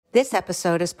This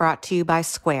episode is brought to you by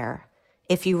Square.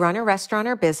 If you run a restaurant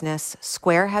or business,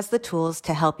 Square has the tools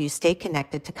to help you stay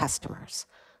connected to customers.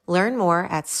 Learn more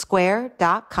at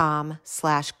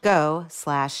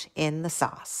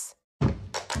square.com/go/inthesauce.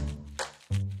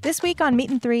 This week on Meat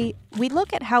and Three, we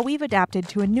look at how we've adapted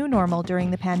to a new normal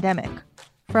during the pandemic.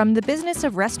 From the business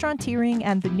of restaurateuring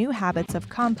and the new habits of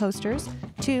composters,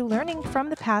 to learning from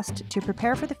the past to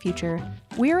prepare for the future,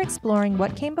 we're exploring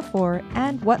what came before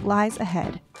and what lies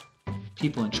ahead.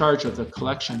 People in charge of the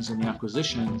collections and the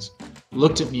acquisitions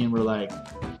looked at me and were like,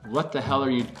 what the hell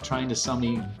are you trying to sell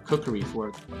me cookery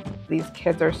for? These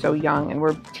kids are so young, and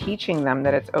we're teaching them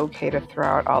that it's okay to throw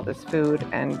out all this food,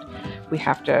 and we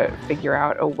have to figure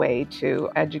out a way to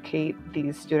educate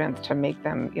these students to make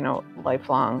them,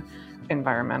 lifelong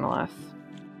environmentalists.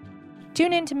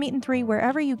 Tune in to Meat and Three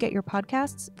wherever you get your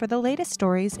podcasts for the latest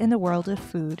stories in the world of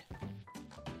food.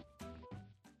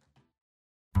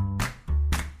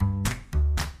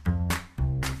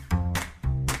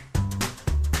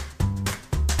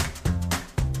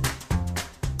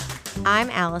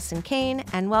 I'm Allison Kane,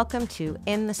 and welcome to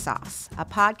In the Sauce, a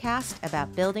podcast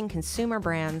about building consumer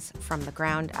brands from the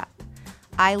ground up.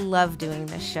 I love doing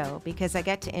this show because I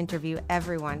get to interview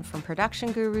everyone from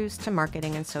production gurus to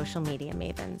marketing and social media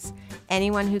mavens,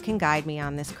 anyone who can guide me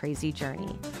on this crazy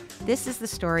journey. This is the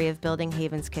story of building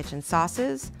Haven's Kitchen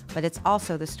sauces, but it's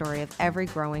also the story of every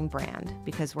growing brand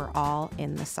because we're all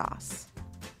in the sauce.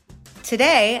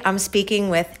 Today, I'm speaking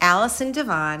with Allison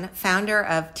Devon, founder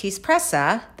of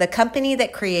Teespressa, the company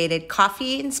that created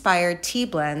coffee-inspired tea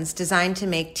blends designed to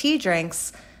make tea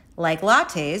drinks like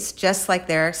lattes, just like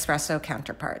their espresso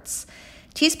counterparts.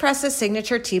 Teespressa's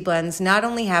signature tea blends not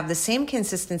only have the same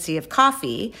consistency of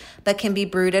coffee, but can be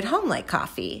brewed at home like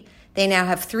coffee. They now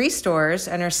have 3 stores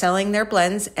and are selling their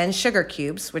blends and sugar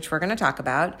cubes, which we're going to talk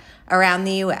about, around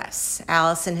the U.S.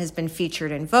 Allison has been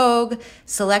featured in Vogue,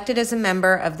 selected as a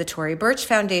member of the Tory Burch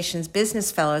Foundation's Business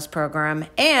Fellows program,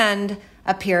 and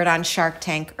appeared on Shark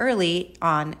Tank early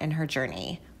on in her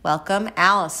journey. Welcome,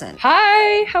 Allison.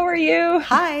 Hi, how are you?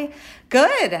 Hi,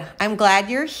 good. I'm glad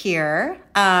you're here.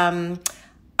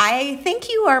 I think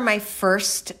you are my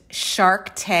first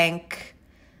Shark Tank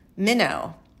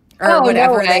minnow. Or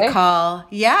whatever they call.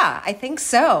 Yeah, I think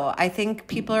so. I think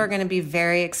people are going to be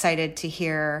very excited to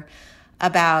hear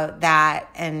about that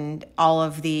and all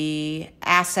of the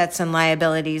assets and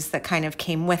liabilities that kind of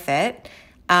came with it.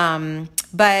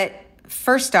 But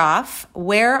first off,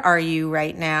 where are you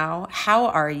right now? How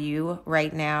are you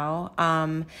right now?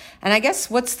 And I guess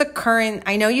what's the current,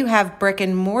 I know you have brick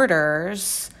and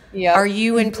mortars. Yep. Are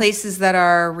you in places that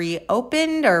are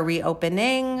reopened or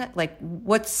reopening? Like,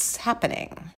 what's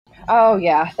happening? Oh,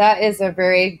 yeah, that is a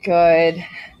very good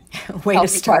way to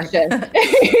start. Yeah.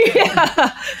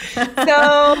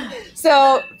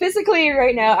 So physically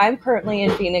right now, I'm currently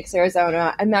in Phoenix,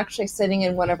 Arizona. I'm actually sitting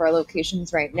in one of our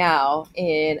locations right now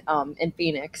in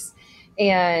Phoenix.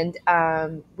 And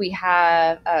we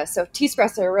have, so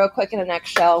Teespressa, real quick in a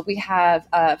nutshell, we have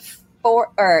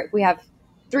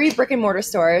 3 brick and mortar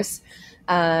stores,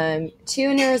 2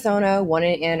 in Arizona, 1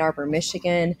 in Ann Arbor,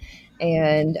 Michigan.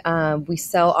 And we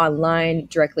sell online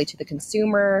directly to the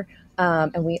consumer.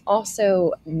 And we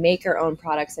also make our own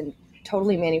products and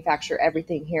totally manufacture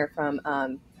everything here from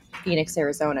Phoenix,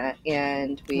 Arizona.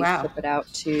 And we ship it out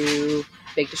to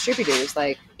big distributors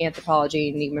like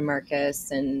Anthropologie, Neiman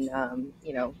Marcus, and,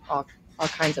 all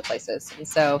kinds of places. And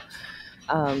so,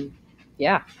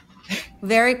 yeah.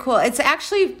 Very cool. It's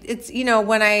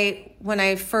when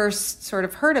I first sort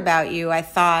of heard about you, I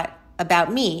thought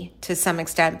about me to some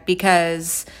extent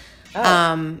because,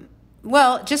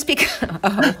 just because,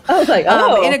 I was like,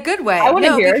 in a good way. I want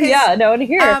to hear. I want to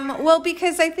hear.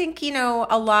 Because I think,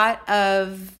 a lot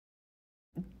of,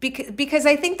 because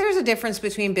I think there's a difference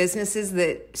between businesses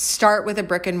that start with a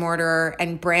brick and mortar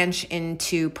and branch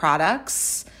into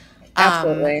products.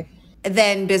 Absolutely.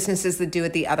 Than businesses that do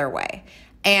it the other way.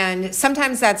 And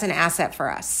sometimes that's an asset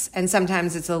for us. And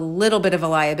sometimes it's a little bit of a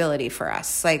liability for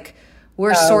us. Like,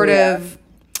 we're sort of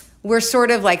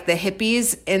like the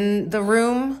hippies in the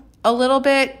room a little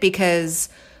bit because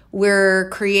we're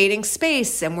creating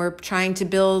space and we're trying to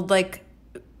build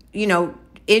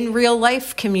in real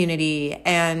life community.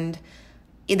 And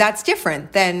that's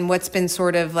different than what's been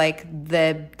sort of like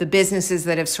the businesses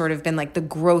that have sort of been like the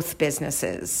growth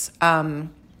businesses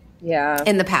in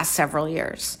the past several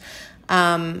years.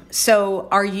 So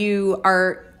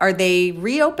are they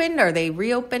reopened? Are they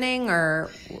reopening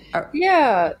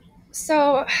Yeah.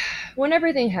 So when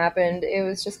everything happened, it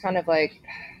was just kind of like,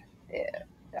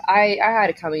 I had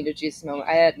a coming to Jesus moment.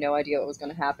 I had no idea what was going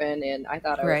to happen. And I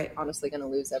thought I was honestly going to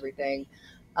lose everything.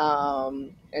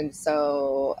 And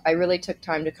so I really took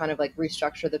time to kind of like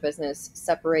restructure the business,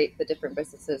 separate the different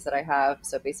businesses that I have.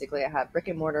 So basically I have brick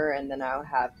and mortar, and then I'll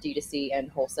have D2C and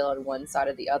wholesale on one side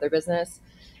of the other business.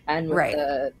 And with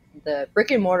Right. the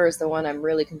brick and mortar is the one I'm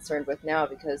really concerned with now,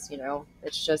 because, you know,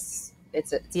 it's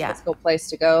a Yeah. physical place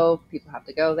to go. People have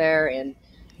to go there. And,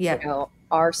 Yep. you know,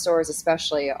 our stores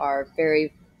especially are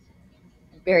very,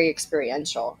 very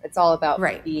experiential. It's all about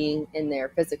Right. being in there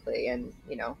physically. And,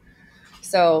 you know,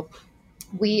 so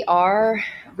we are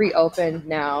reopened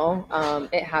now.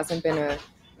 It hasn't been a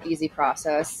easy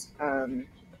process.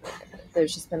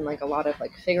 There's just been like a lot of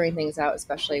like figuring things out,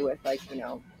 especially with like, you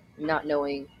know, not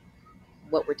knowing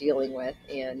what we're dealing with.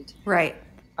 And Right.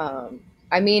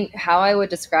 I mean, how I would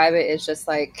describe it is just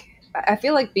like, I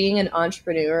feel like being an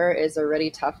entrepreneur is already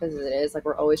tough as it is. Like,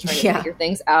 we're always trying to Yeah. figure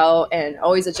things out and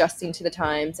always adjusting to the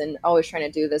times, and always trying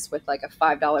to do this with like a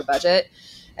 $5 budget.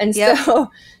 And Yep.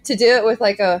 so to do it with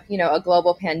like a, you know, a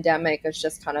global pandemic, it's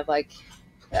just kind of like,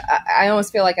 I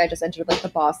almost feel like I just entered like the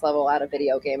boss level at a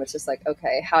video game. It's just like,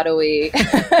 okay, how do we?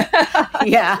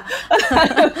 Yeah.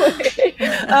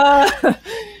 uh,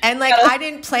 And like, I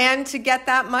didn't plan to get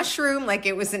that mushroom. Like,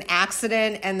 it was an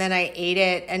accident, and then I ate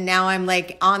it, and now I'm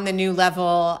like on the new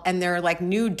level, and there are like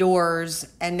new doors,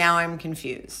 and now I'm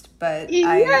confused. But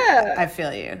Yeah. I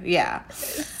feel you. Yeah.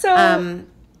 so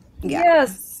Yeah.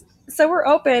 yes, so we're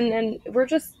open, and we're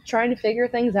just trying to figure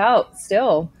things out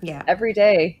still Yeah. every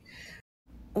day.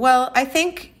 Well, I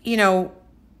think, you know,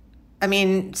 I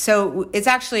mean, so it's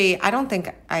actually,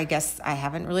 I guess I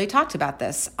haven't really talked about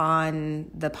this on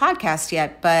the podcast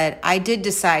yet, but I did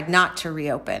decide not to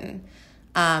reopen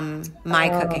my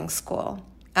cooking school,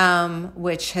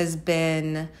 which has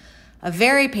been a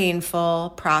very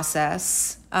painful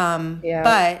process. Yeah.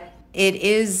 But it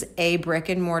is a brick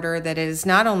and mortar that is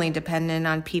not only dependent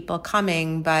on people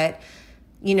coming, but,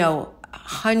 you know,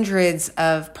 hundreds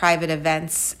of private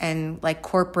events and like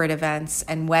corporate events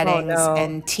and weddings no.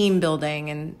 and team building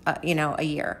and, you know, a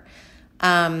year.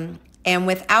 And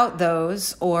without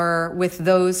those, or with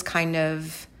those kind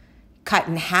of cut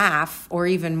in half or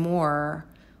even more,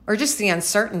 or just the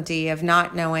uncertainty of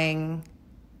not knowing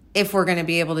if we're going to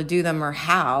be able to do them or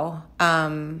how,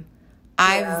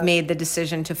 I've made the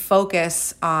decision to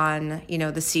focus on, you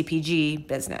know, the CPG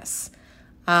business.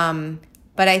 But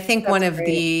I think one of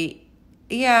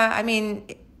I mean,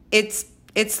 it's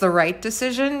the right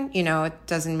decision. You know, it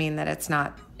doesn't mean that it's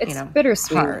not, It's you know,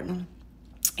 bittersweet. hard.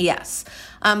 Yes.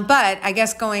 But I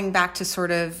guess going back to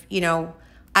sort of, you know,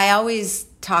 I always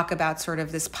talk about sort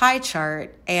of this pie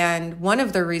chart. And one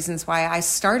of the reasons why I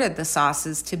started the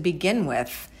sauces to begin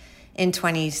with in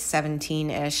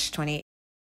 2017-ish,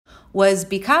 was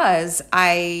because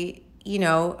you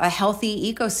know, a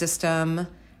healthy ecosystem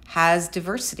has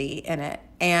diversity in it.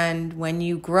 And when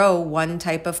you grow one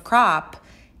type of crop,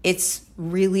 it's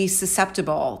really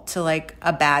susceptible to like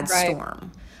a bad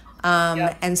storm.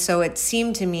 And so it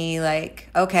seemed to me like,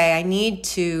 okay, I need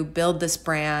to build this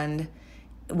brand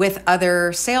with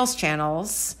other sales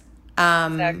channels.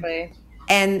 Exactly.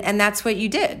 And that's what you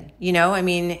did, you know? I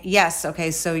mean, yes,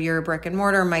 okay, so your brick and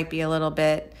mortar might be a little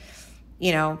bit,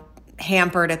 you know,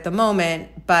 hampered at the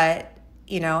moment, but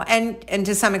you know, and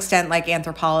to some extent, like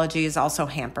Anthropologie is also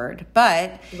hampered.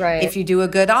 But Right. if you do a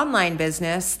good online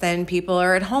business, then people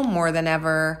are at home more than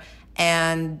ever,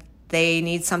 and they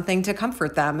need something to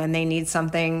comfort them, and they need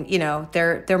something, you know,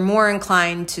 they're more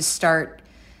inclined to start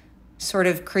sort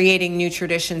of creating new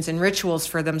traditions and rituals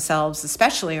for themselves,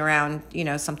 especially around, you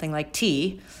know, something like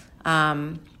tea,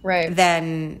 Right.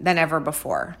 than ever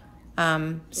before.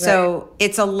 So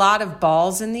it's a lot of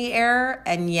balls in the air,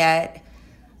 and yet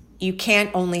you can't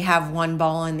only have one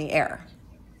ball in the air.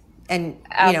 And,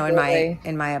 you know, Absolutely.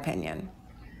 in my opinion.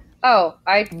 Oh,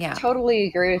 I Yeah. totally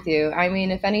agree with you. I mean,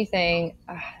 if anything,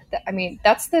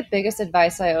 that's the biggest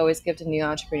advice I always give to new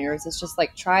entrepreneurs. It's just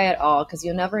like, try it all, because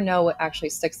you'll never know what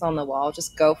actually sticks on the wall.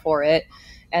 Just go for it,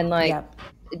 and like Yep.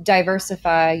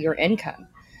 diversify your income,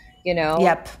 you know?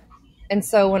 Yep. And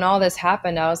so when all this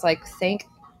happened, I was like, thank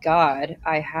God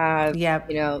I have, Yep.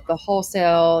 you know, the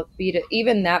wholesale,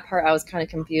 even that part, I was kind of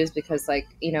confused, because like,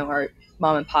 you know, our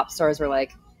mom and pop stores were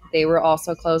like, they were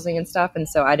also closing and stuff. And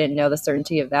so I didn't know the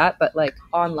certainty of that, but like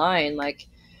online, like,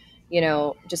 you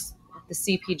know, just the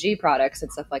CPG products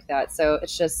and stuff like that. So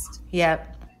it's just,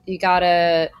 Yep. you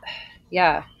gotta,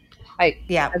 I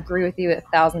Yeah. agree with you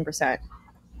 1,000%.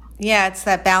 Yeah, it's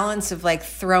that balance of like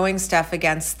throwing stuff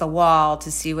against the wall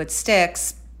to see what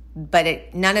sticks,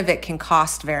 but none of it can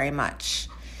cost very much.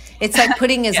 It's like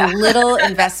putting as little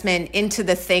investment into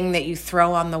the thing that you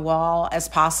throw on the wall as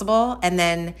possible. And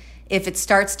then if it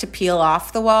starts to peel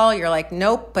off the wall, you're like,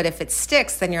 nope. But if it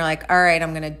sticks, then you're like, all right,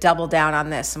 I'm going to double down on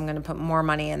this. I'm going to put more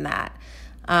money in that.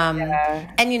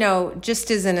 And, you know, just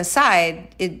as an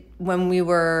aside, when we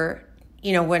were,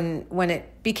 you know, when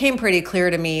it became pretty clear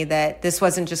to me that this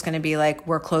wasn't just going to be like,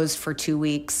 we're closed for 2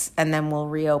 weeks and then we'll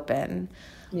reopen.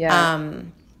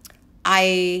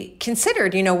 I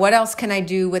considered, you know, what else can I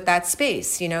do with that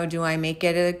space? You know, do I make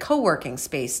it a co-working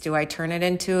space? Do I turn it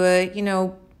into a, you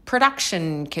know,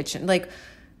 production kitchen? Like,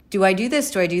 do I do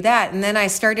this? Do I do that? And then I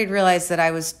started to realize that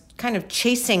I was kind of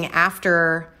chasing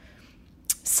after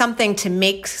something to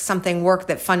make something work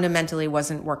that fundamentally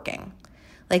wasn't working.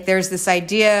 Like, there's this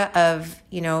idea of,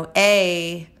 you know,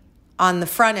 on the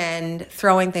front end,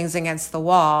 throwing things against the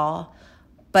wall,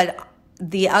 but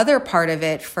the other part of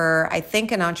it for, I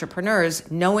think, an entrepreneur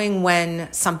is knowing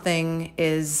when something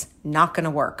is not going to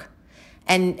work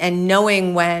and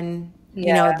knowing when,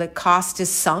 you know, the cost is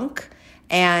sunk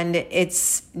and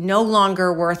it's no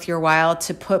longer worth your while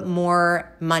to put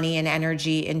more money and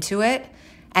energy into it.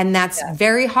 And that's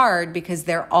very hard because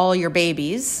they're all your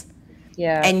babies.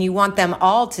 And you want them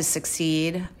all to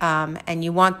succeed. And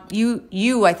you want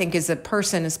you, I think, as a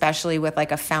person, especially with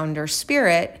like a founder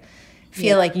spirit,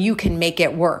 feel like you can make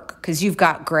it work because you've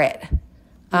got grit.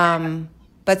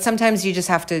 But sometimes you just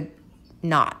have to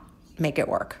not make it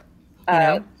work. You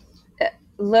know?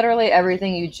 Literally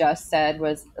everything you just said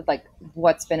was like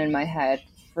what's been in my head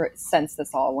since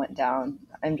this all went down.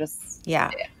 I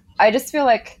just feel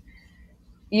like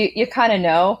you kind of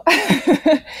know.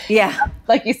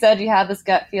 Like you said, you have this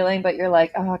gut feeling, but you're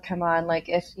like, oh, come on. Like,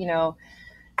 if, you know,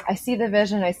 I see the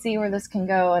vision, I see where this can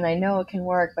go, and I know it can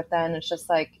work, but then it's just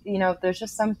like, you know, there's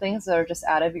just some things that are just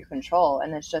out of your control,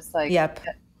 and it's just like,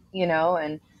 you know,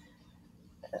 and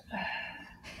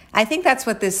I think that's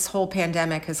what this whole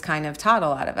pandemic has kind of taught a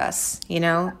lot of us, you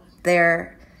know.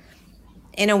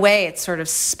 In a way, it's sort of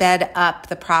sped up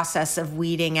the process of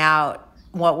weeding out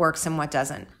what works and what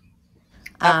doesn't.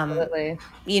 Absolutely.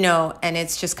 You know, and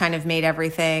it's just kind of made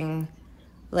everything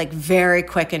like very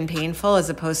quick and painful as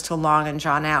opposed to long and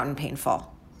drawn out and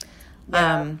painful.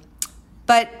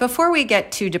 But before we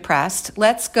get too depressed,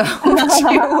 let's go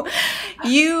to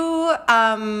you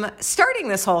starting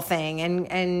this whole thing.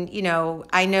 And, you know,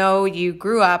 I know you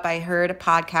grew up, I heard a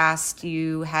podcast,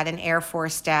 you had an Air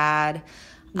Force dad.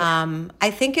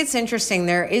 I think it's interesting.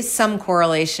 There is some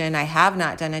correlation. I have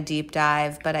not done a deep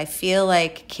dive, but I feel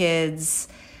like kids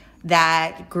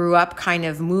that grew up kind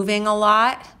of moving a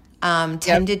lot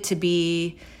tended to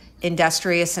be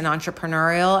industrious and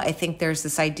entrepreneurial. I think there's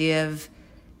this idea of,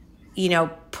 you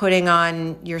know, putting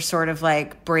on your sort of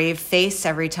like brave face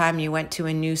every time you went to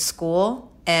a new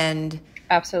school and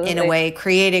in a way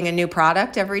creating a new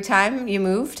product every time you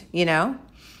moved, you know?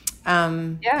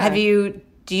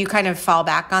 Do you kind of fall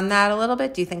back on that a little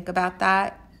bit? Do you think about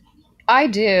that? I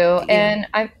do. And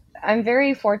I'm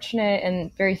very fortunate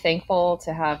and very thankful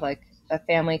to have like a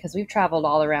family because we've traveled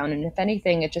all around. And if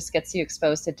anything, it just gets you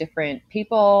exposed to different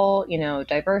people, you know,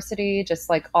 diversity, just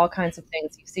like all kinds of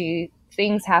things. You see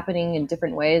things happening in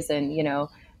different ways and, you know,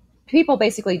 people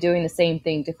basically doing the same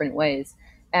thing different ways.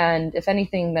 And if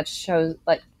anything, that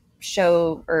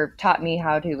show or taught me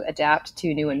how to adapt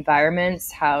to new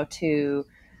environments, how to,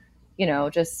 you know,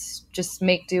 just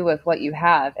make do with what you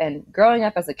have. And growing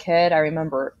up as a kid, I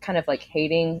remember kind of like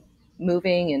hating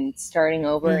moving and starting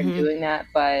over and doing that.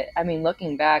 But I mean,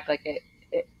 looking back, like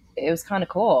it was kind of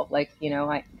cool. Like, you know,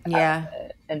 I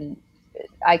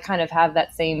kind of have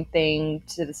that same thing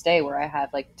to this day where I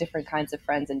have like different kinds of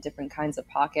friends and different kinds of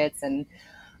pockets. And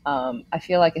I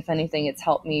feel like if anything, it's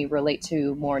helped me relate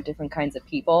to more different kinds of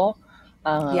people,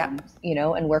 you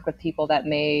know, and work with people that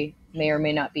may or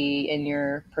may not be in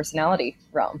your personality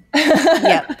realm. True.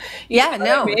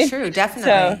 Definitely.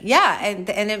 So,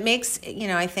 and it makes, you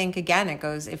know, I think again, it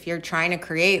goes, if you're trying to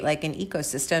create like an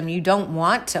ecosystem, you don't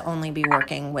want to only be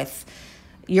working with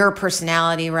your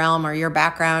personality realm or your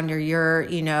background or your,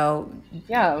 you know,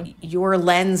 your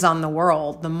lens on the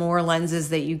world. The more lenses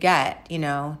that you get, you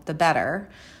know, the better.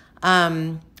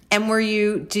 And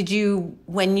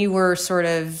when you were sort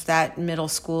of that middle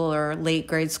school or late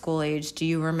grade school age, do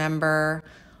you remember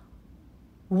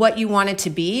what you wanted to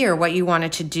be or what you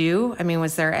wanted to do? I mean,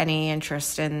 was there any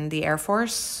interest in the Air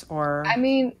Force or? I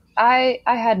mean, I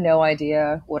had no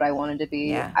idea what I wanted to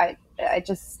be. I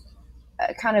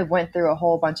kind of went through a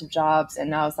whole bunch of jobs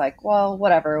and I was like, well,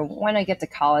 whatever, when I get to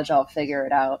college, I'll figure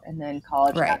it out. And then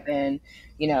college happened,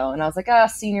 you know, and I was like,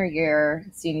 senior year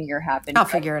happened. I'll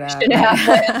figure it out.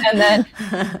 And then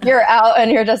you're out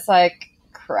and you're just like,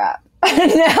 crap.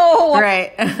 No.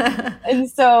 Right. And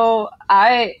so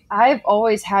I've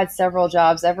always had several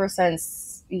jobs ever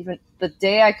since even the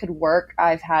day I could work,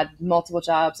 I've had multiple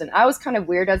jobs, and I was kind of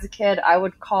weird as a kid. I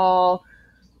would call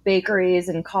bakeries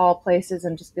and call places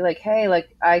and just be like, hey,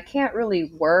 like, I can't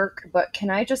really work, but can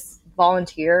I just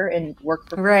volunteer and work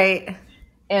for free? Right.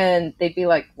 And they'd be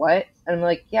like, what? And I'm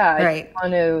like, yeah, I Right.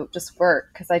 want to just work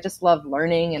because I just love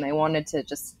learning and I wanted to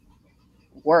just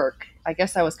work. I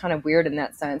guess I was kind of weird in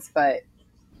that sense, but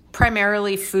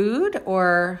Primarily food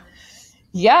or?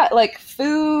 yeah, like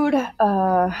food,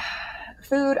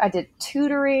 I did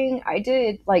tutoring. I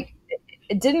did like,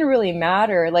 it didn't really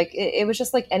matter. Like it was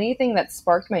just like anything that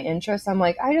sparked my interest. I'm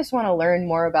like, I just want to learn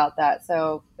more about that.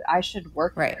 So I should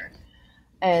work Right. there.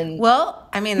 And Well,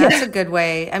 I mean, that's a good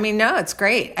way. I mean, no, it's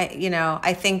great.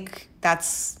 I think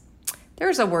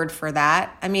there's a word for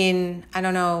that. I mean, I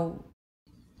don't know.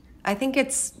 I think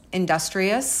it's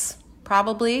industrious,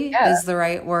 probably is the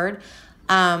right word.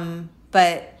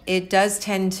 But it does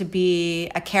tend to be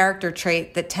a character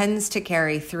trait that tends to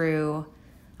carry through,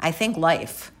 I think,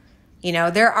 life.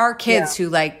 There are kids who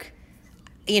like,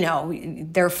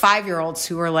 they're 5-year-olds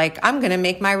who are like, I'm going to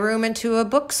make my room into a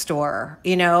bookstore,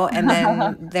 and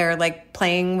then they're like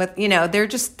playing with,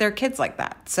 they're kids like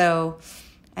that. So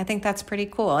I think that's pretty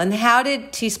cool. And how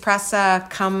did Tispressa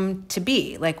come to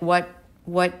be? Like what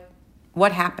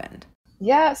happened?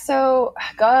 yeah, so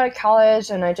I got out of college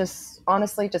and I just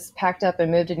honestly just packed up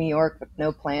and moved to New York with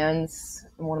no plans.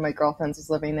 One of my girlfriends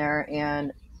was living there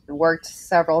and worked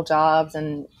several jobs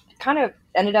and kind of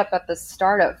ended up at this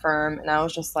startup firm. And I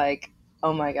was just like,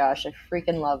 oh my gosh, I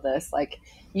freaking love this. Like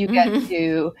I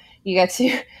get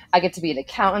to be an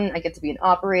accountant. I get to be an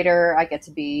operator. I get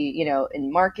to be,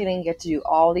 in marketing, get to do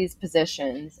all these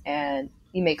positions and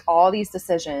you make all these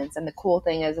decisions. And the cool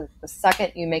thing is the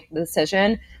second you make the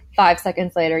decision, 5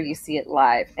 seconds later, you see it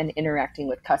live and interacting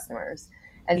with customers.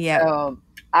 And so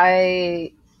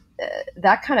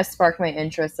that kind of sparked my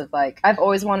interest of like, I've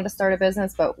always wanted to start a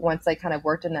business, but once I kind of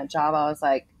worked in that job, I was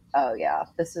like, oh yeah,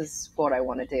 this is what I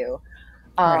want to do.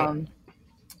 Right.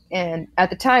 And at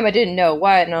the time I didn't know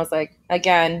what, and I was like,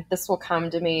 again, this will come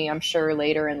to me, I'm sure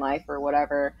later in life or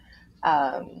whatever.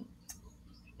 And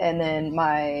then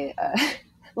my,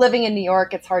 living in New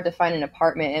York, it's hard to find an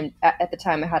apartment. And at the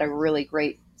time I had a really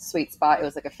great sweet spot. It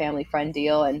was like a family friend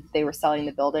deal and they were selling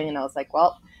the building. And I was like,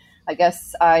 well, I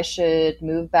guess I should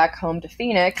move back home to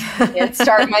Phoenix and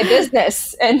start my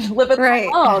business and live with my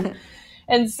mom.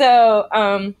 And so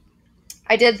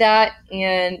I did that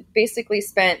and basically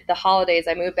spent the holidays.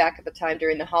 I moved back at the time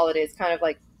during the holidays, kind of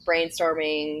like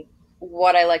brainstorming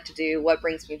what I like to do, what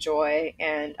brings me joy.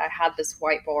 And I had this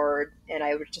whiteboard and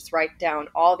I would just write down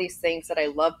all these things that I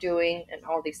love doing and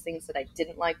all these things that I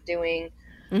didn't like doing.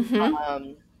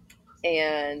 Mm-hmm.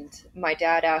 And my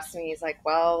dad asked me, he's like,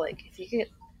 well, like if you get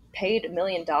paid $1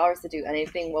 million to do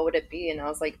anything, what would it be? And I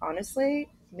was like, honestly,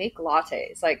 make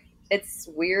lattes. Like it's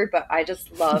weird, but I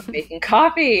just love making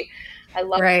coffee. I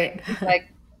love it. He's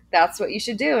like, that's what you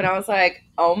should do. And I was like,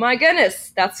 oh my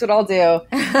goodness, that's what I'll do.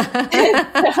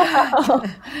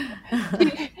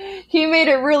 He made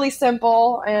it really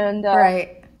simple. And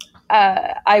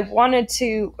I wanted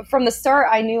to, from the start,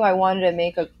 I knew I wanted to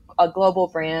make a global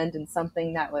brand and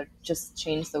something that would just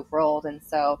change the world. And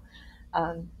so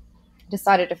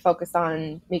decided to focus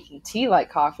on making tea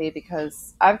like coffee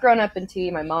because I've grown up in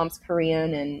tea. My mom's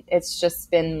Korean and it's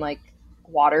just been like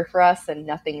water for us and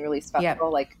nothing really special. Yep.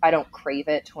 Like I don't crave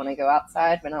it when I go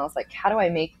outside, but I was like, how do I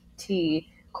make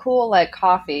tea cool like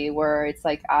coffee where it's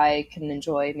like I can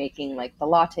enjoy making like the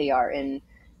latte art and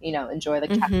enjoy the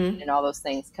caffeine and all those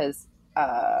things because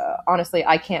honestly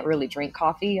I can't really drink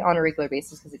coffee on a regular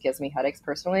basis because it gives me headaches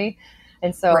personally.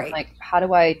 And so I'm like, how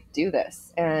do I do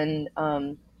this? And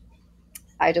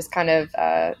I just kind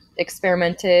of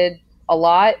experimented a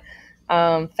lot.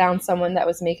 Found someone that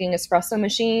was making espresso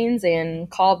machines and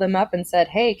called them up and said,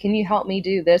 hey, can you help me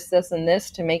do this, this, and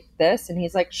this to make this? And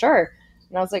he's like, sure.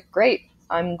 And I was like, great.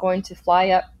 I'm going to fly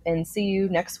up and see you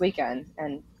next weekend.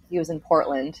 And he was in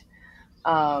Portland.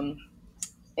 And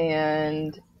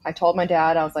I told my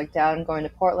dad, I was like, Dad, I'm going to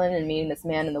Portland and meeting this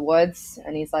man in the woods.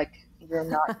 And he's like, you're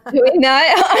not doing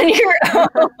that on your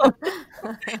own.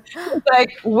 It's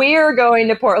like, we're going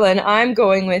to Portland. I'm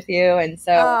going with you. And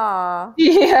so,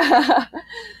 yeah.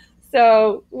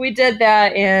 So we did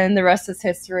that and the rest is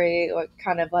history.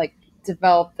 Kind of like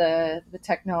developed the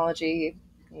technology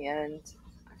and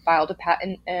I filed a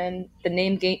patent and the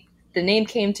name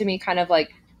came to me kind of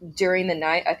like during the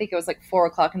night. I think it was like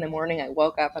 4:00 in the morning. I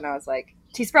woke up and I was like,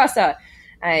 Tispressa.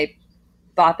 I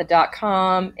bought the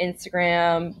 .com,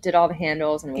 Instagram, did all the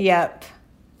handles. And yep.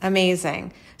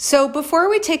 Amazing. So before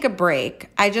we take a break,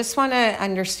 I just want to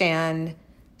understand.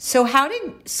 So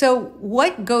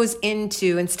what goes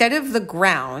into, instead of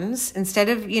grounds and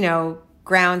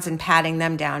patting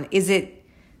them down, is it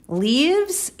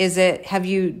leaves? Have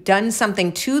you done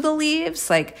something to the leaves?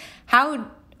 Like how,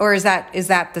 or is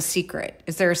that the secret?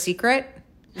 Is there a secret?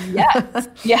 Yes.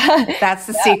 Yeah. That's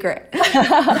the secret.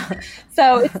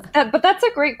 But that's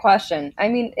a great question. I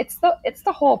mean, it's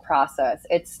the whole process.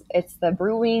 It's the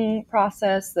brewing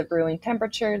process, the brewing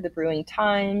temperature, the brewing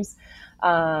times,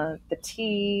 the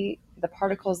tea, the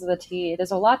particles of the tea.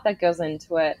 There's a lot that goes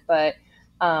into it, but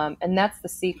and that's the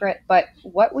secret. But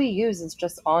what we use is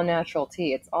just all natural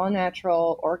tea. It's all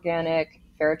natural, organic,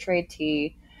 fair trade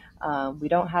tea. We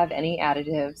don't have any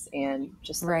additives, and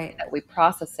just right. that we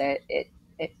process it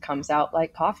comes out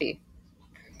like coffee.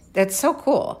 That's so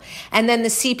cool. And then the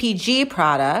CPG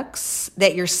products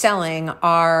that you're selling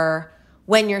are,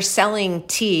 when you're selling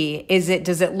tea,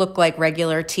 does it look like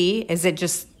regular tea? Is it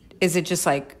just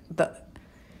like the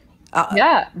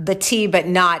tea, but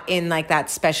not in like that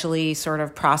specially sort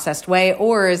of processed way?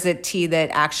 Or is it tea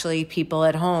that actually people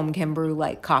at home can brew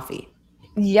like coffee?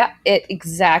 Yeah,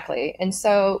 exactly. And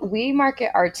so we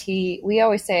market our tea. We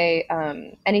always say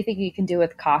anything you can do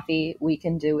with coffee, we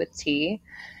can do with tea.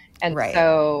 And right.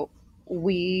 So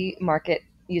we market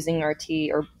using our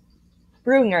tea or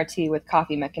brewing our tea with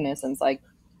coffee mechanisms like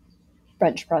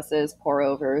French presses, pour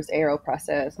overs,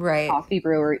 AeroPresses, right. Coffee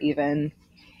brewer even.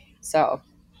 So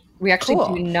we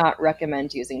actually do not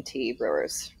recommend using tea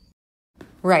brewers.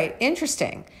 Right.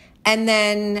 Interesting. And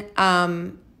then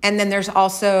there's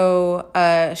also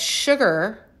a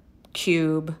sugar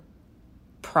cube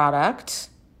product.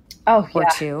 Oh, yeah. Or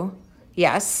two.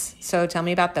 Yes. So tell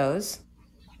me about those.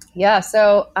 Yeah.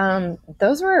 So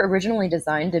those were originally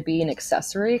designed to be an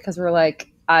accessory because we're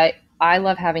like, I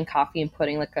love having coffee and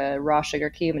putting like a raw sugar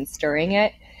cube and stirring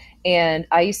it. And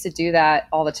I used to do that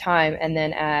all the time and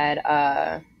then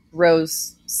add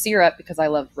rose syrup because I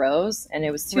love rose and it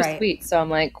was too right. sweet. So I'm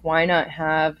like, why not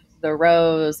have the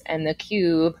rose and the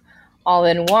cube all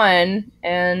in one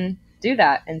and do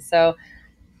that? And so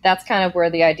that's kind of where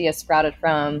the idea sprouted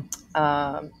from.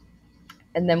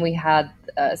 And then we had,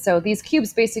 so these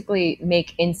cubes basically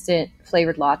make instant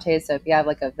flavored lattes. So if you have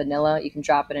like a vanilla, you can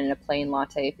drop it in a plain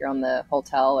latte. If you're on the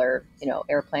hotel or,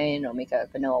 airplane, it'll make a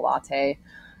vanilla latte.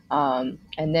 And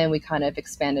then we kind of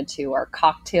expanded to our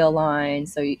cocktail line.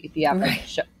 So if you have a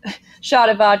shot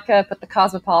of vodka, put the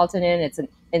Cosmopolitan in, it's an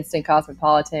instant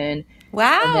Cosmopolitan.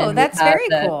 Wow, that's very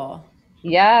cool.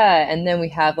 Yeah, and then we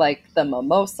have like the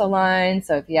mimosa line.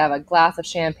 So if you have a glass of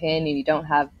champagne and you don't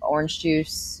have orange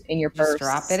juice in your purse,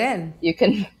 just drop it in. You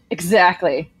can,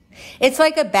 exactly. It's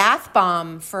like a bath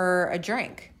bomb for a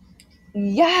drink.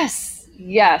 Yes.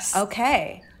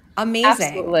 Okay, amazing.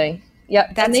 Absolutely.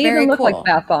 Yep, that's and they very even look cool. like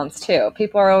bath bombs too.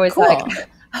 People are always cool. like,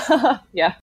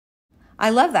 yeah. I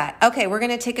love that. Okay, we're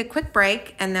going to take a quick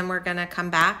break and then we're going to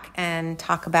come back and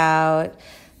talk about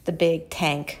the big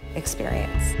tank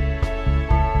experience.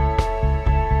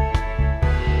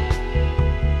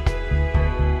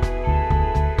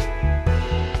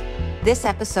 This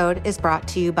episode is brought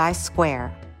to you by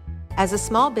Square. As a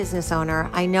small business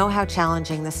owner, I know how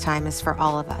challenging this time is for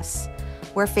all of us.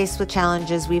 We're faced with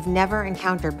challenges we've never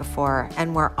encountered before,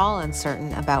 and we're all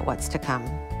uncertain about what's to come.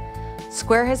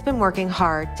 Square has been working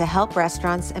hard to help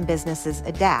restaurants and businesses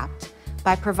adapt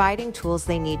by providing tools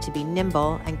they need to be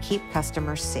nimble and keep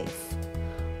customers safe.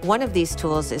 One of these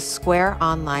tools is Square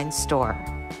Online Store.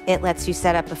 It lets you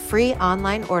set up a free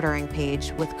online ordering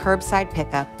page with curbside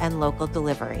pickup and local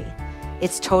delivery.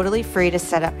 It's totally free to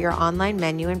set up your online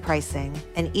menu and pricing,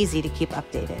 and easy to keep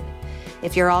updated.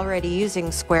 If you're already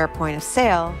using Square Point of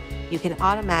Sale, you can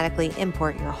automatically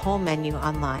import your whole menu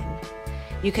online.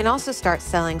 You can also start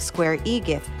selling Square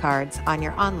e-gift cards on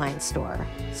your online store,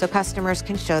 so customers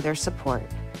can show their support.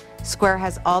 Square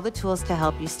has all the tools to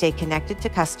help you stay connected to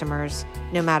customers,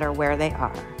 no matter where they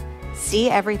are.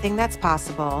 See everything that's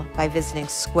possible by visiting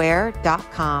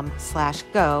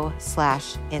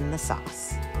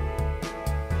square.com/go/inthesauce.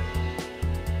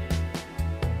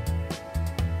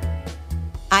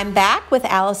 I'm back with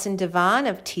Allison Devon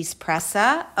of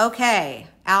Teespressa. Okay,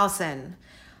 Allison,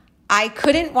 I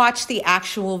couldn't watch the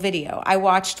actual video. I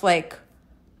watched like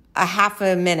a half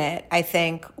a minute, I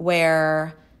think,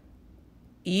 where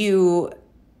you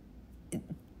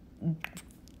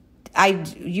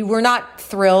were not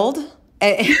thrilled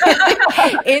in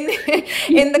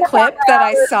the clip that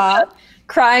I saw.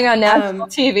 Crying on national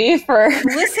TV for...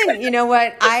 Listen, you know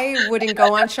what? I wouldn't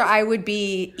go on show. I would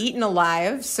be eaten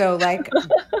alive. So like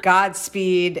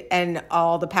Godspeed and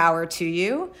all the power to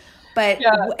you. But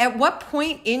at what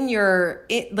point in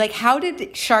how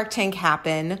did Shark Tank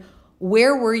happen?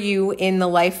 where were you in the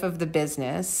life of the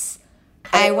business?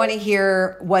 I want to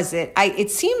hear,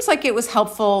 it seems like it was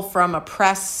helpful from a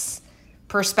press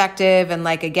perspective and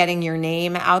like a getting your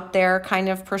name out there kind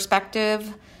of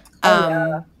perspective.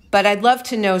 But I'd love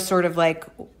to know sort of like,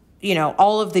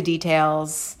 all of the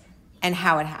details and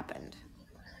how it happened.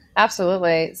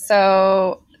 Absolutely.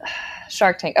 So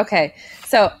Shark Tank. Okay.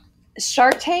 So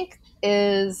Shark Tank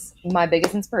is my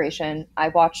biggest inspiration. I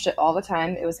watched it all the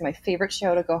time. It was my favorite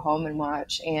show to go home and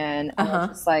watch. And I was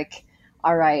just like,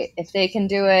 all right, if they can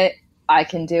do it, I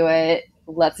can do it.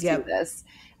 Let's do this.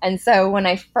 And so when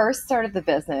I first started the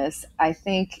business, I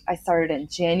think I started in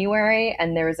January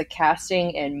and there was a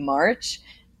casting in March.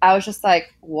 I was just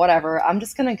like, whatever, I'm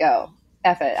just going to go.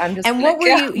 F it. I'm just And what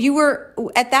were you were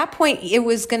at that point, it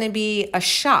was going to be a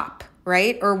shop,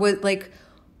 right? Or what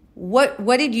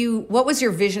was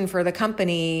your vision for the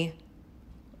company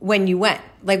when you went?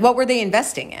 Like, what were they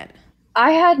investing in?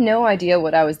 I had no idea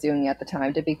what I was doing at the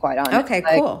time, to be quite honest. Okay,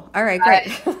 cool. All right, great.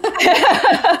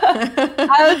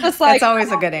 I was just like, that's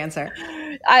always a good answer.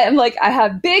 I'm like, I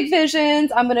have big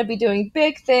visions. I'm going to be doing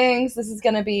big things. This is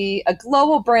going to be a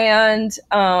global brand.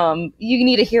 You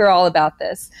need to hear all about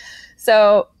this.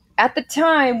 So at the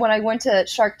time when I went to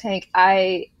Shark Tank,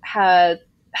 I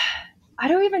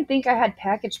don't even think I had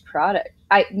packaged product.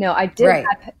 I did. Right.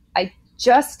 I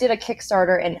just did a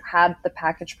Kickstarter and had the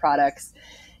packaged products.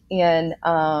 And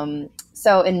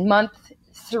so in month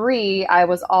 3, I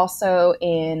was also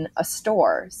in a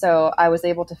store. So I was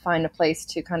able to find a place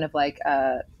to kind of like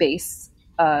base.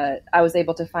 I was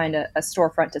able to find a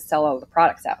storefront to sell all the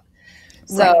products out.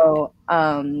 So,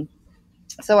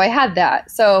 so I had that.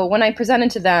 So when I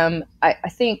presented to them, I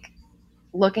think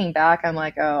looking back, I'm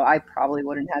like, oh, I probably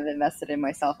wouldn't have invested in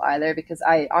myself either, because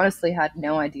I honestly had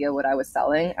no idea what I was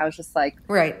selling. I was just like,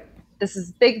 this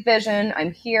is big vision.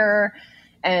 I'm here.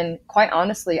 And quite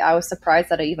honestly, I was surprised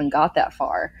that I even got that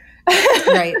far.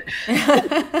 Right.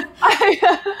 I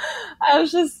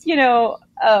was just,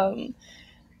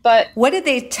 but what did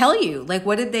they tell you? Like,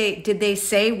 did they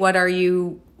say, what are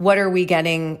we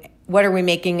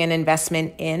making an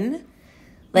investment in?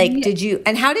 Like,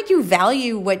 how did you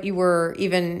value what you were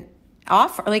even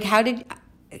offer? Like, how did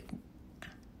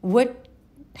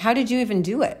you even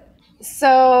do it?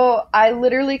 So I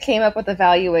literally came up with a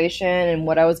valuation and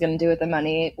what I was going to do with the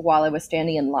money while I was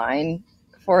standing in line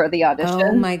for the audition.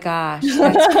 Oh my gosh,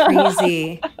 that's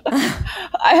crazy.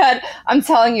 I'm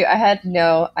telling you, I had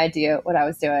no idea what I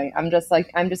was doing. I'm just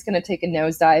like, I'm just going to take a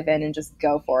nosedive in and just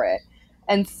go for it.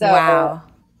 And so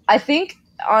I think,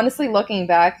 honestly, looking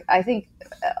back, I think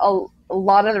a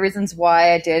lot of the reasons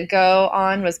why I did go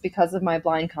on was because of my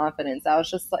blind confidence. I was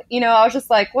just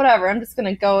like, whatever, I'm just going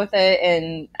to go with it.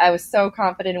 And I was so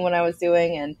confident in what I was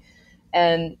doing.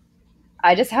 And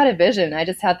I just had a vision. I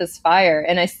just had this fire,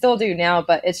 and I still do now,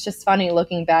 but it's just funny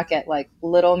looking back at like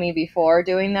little me before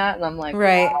doing that. And I'm like,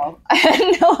 wow, I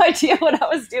had no idea what I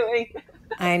was doing.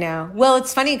 I know. Well,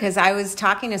 it's funny because I was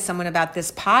talking to someone about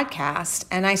this podcast,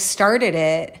 and I started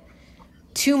it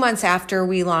 2 months after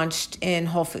we launched in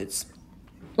Whole Foods,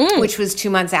 which was 2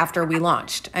 months after we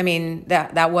launched. I mean,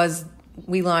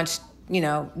 we launched,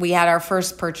 we had our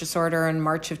first purchase order in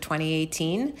March of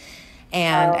 2018.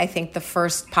 And I think the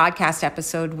first podcast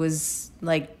episode was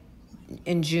like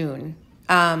in June.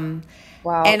 Wow.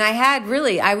 And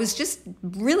I was just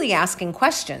really asking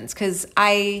questions because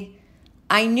I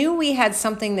knew we had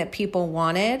something that people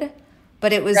wanted,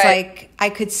 but it was like, I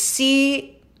could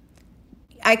see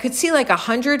like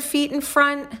 100 feet in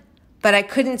front, but I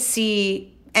couldn't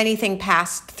see anything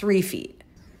past 3 feet.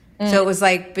 So it was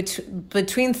like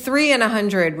between 3 and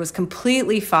 100 was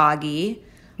completely foggy,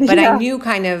 but I knew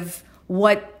kind of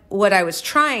what I was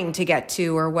trying to get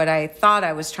to, or what I thought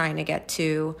I was trying to get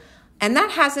to. And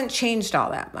that hasn't changed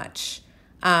all that much.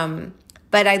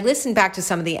 But I listened back to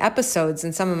some of the episodes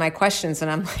and some of my questions,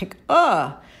 and I'm like,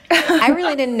 I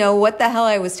really didn't know what the hell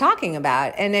I was talking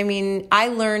about. And I mean, I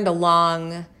learned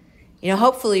along,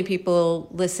 hopefully people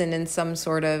listen in some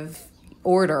sort of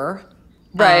order.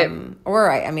 Right.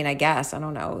 I guess, I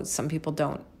don't know. Some people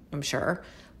don't, I'm sure.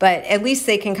 But at least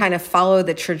they can kind of follow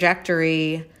the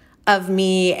trajectory of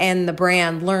me and the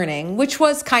brand learning, which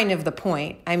was kind of the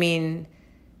point. I mean,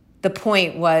 the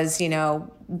point was,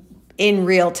 in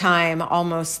real time,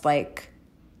 almost like,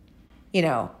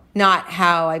 not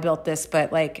how I built this,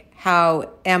 but like,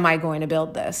 how am I going to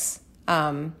build this?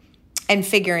 And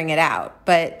figuring it out.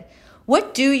 But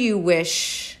what do you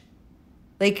wish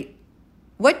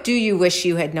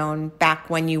you had known back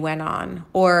when you went on?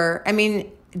 Or, I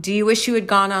mean, do you wish you had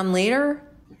gone on later?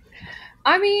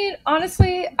 I mean,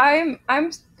 honestly,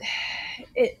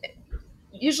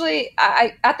 usually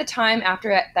I at the time after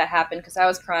that happened, because I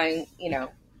was crying,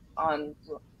 on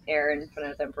air in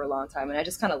front of them for a long time, and I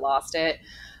just kind of lost it.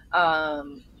 I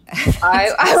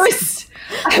was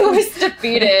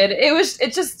defeated.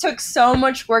 It just took so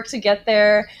much work to get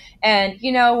there. And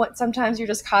sometimes you're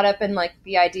just caught up in like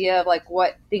the idea of like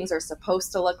what things are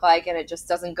supposed to look like, and it just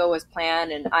doesn't go as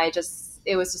planned. And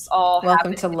it was just all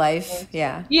welcome to life.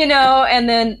 Yeah. And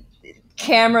then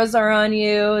cameras are on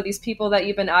you. These people that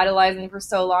you've been idolizing for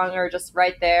so long are just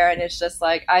right there. And it's just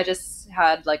like, I just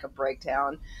had like a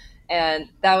breakdown. And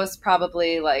that was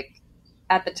probably like,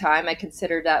 at the time, I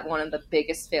considered that one of the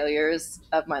biggest failures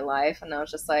of my life. And I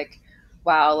was just like,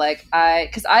 wow, like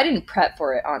because I didn't prep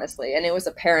for it, honestly. And it was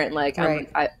apparent, like, right.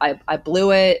 I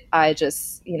blew it. I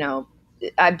just,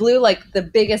 I blew like the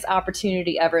biggest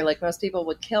opportunity ever. Like most people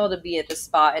would kill to be at this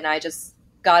spot. And I just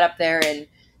got up there and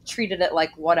treated it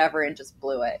like whatever and just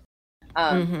blew it.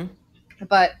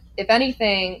 But if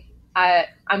anything,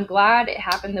 I'm glad it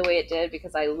happened the way it did,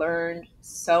 because I learned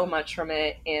so much from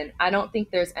it. And I don't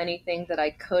think there's anything that I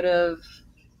could have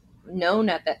known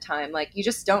at that time. Like, you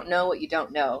just don't know what you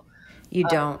don't know. You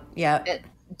don't. Yeah.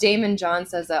 Damon John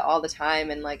says that all the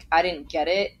time. And like, I didn't get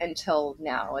it until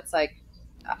now. It's like,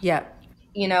 yeah.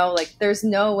 Like there's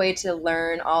no way to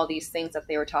learn all these things that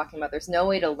they were talking about. There's no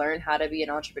way to learn how to be an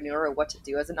entrepreneur or what to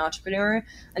do as an entrepreneur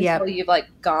until you've like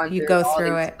gone through all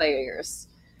these layers.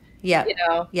 Yeah.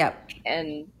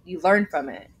 And you learn from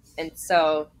it. And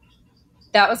so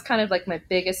that was kind of like my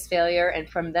biggest failure. And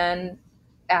from then,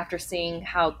 after seeing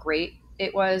how great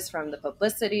it was from the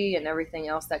publicity and everything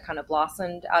else that kind of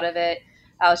blossomed out of it,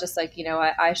 I was just like,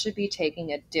 I should be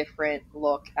taking a different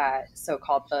look at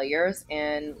so-called failures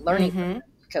and learning from it,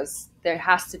 because there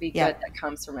has to be good that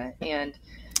comes from it. And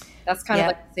that's kind of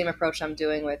like the same approach I'm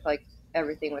doing with like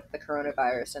everything with the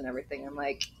coronavirus and everything. I'm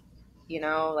like,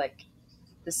 like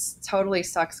this totally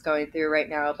sucks going through right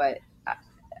now, but I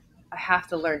have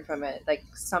to learn from it. Like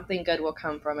something good will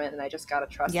come from it, and I just got to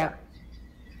trust it.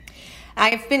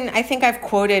 I think I've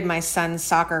quoted my son's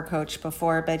soccer coach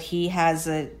before, but he has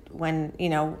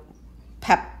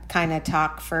pep kind of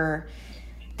talk for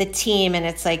the team. And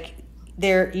it's like,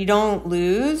 you don't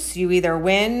lose, you either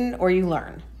win or you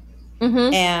learn.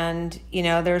 And,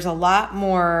 there's a lot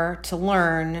more to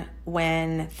learn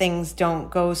when things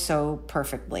don't go so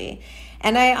perfectly.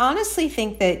 And I honestly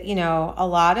think that, a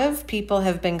lot of people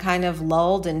have been kind of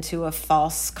lulled into a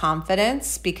false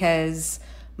confidence because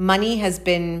money has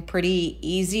been pretty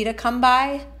easy to come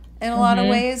by in a lot of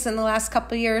ways in the last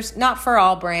couple of years. Not for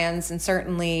all brands, and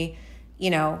certainly,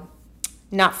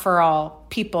 not for all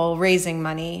people raising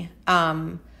money.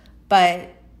 But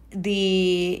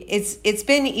it's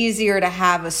been easier to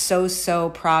have a so-so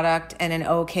product and an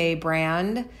okay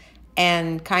brand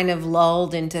and kind of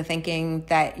lulled into thinking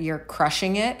that you're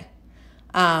crushing it,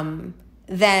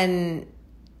 then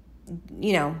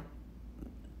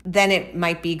it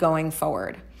might be going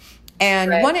forward.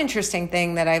 And one interesting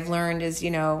thing that I've learned is,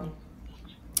 the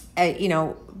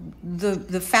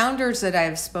founders that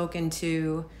I've spoken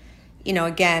to,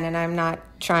 again, and I'm not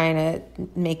trying to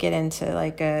make it into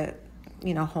like a,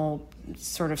 whole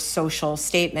sort of social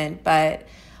statement, but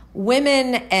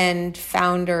women and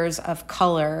founders of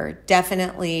color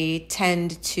definitely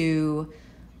tend to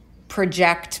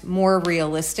project more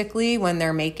realistically when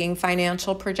they're making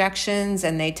financial projections,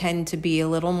 and they tend to be a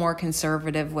little more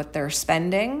conservative with their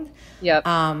spending. Yep.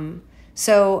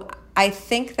 So I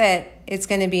think that it's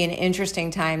going to be an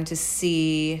interesting time to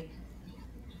see,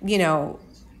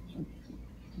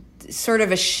 sort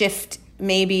of a shift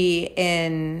maybe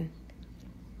in,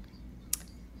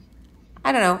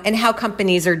 I don't know, in how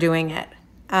companies are doing it.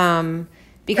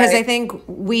 Because I think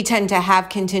we tend to have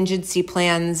contingency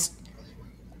plans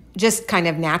just kind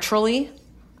of naturally.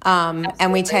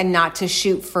 And we tend not to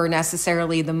shoot for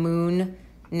necessarily the moon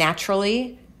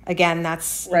naturally. Again,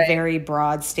 that's a very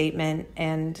broad statement.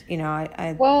 And,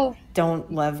 I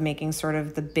don't love making sort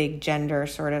of the big gender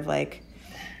sort of like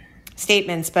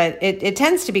statements, but it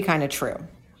tends to be kind of true.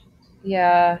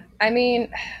 Yeah. I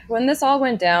mean, when this all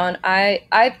went down, I've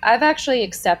actually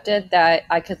accepted that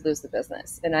I could lose the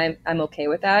business, and I'm okay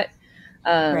with that.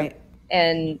 Right.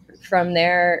 And from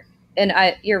there, and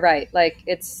you're right. Like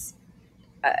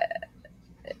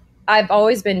I've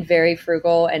always been very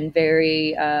frugal and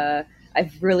very,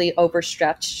 I've really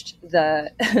overstretched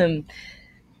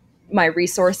my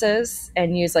resources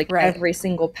and used like every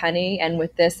single penny. And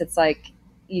with this, it's like,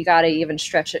 you got to even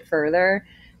stretch it further.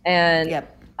 And,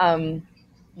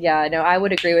 I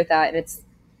would agree with that. And it's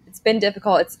been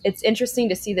difficult. It's interesting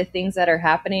to see the things that are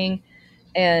happening.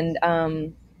 And,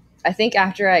 I think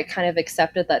after I kind of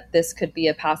accepted that this could be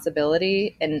a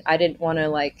possibility, and I didn't want to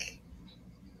like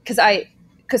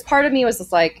because part of me was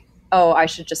just like, oh, I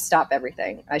should just stop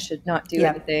everything. I should not do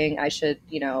Yep. anything. I should,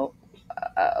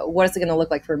 what is it going to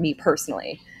look like for me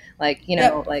personally? Like,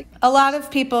 Yep. like A lot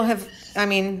of people have,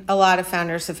 a lot of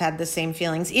founders have had the same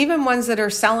feelings, even ones that are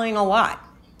selling a lot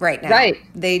right now. Right.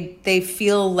 They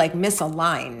feel like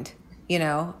misaligned,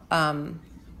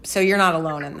 so you're not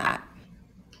alone in that.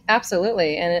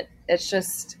 absolutely. And it's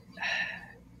just,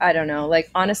 I don't know,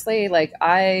 like, honestly, like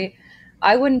I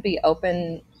wouldn't be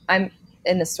open. I'm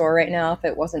in the store right now if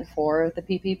it wasn't for the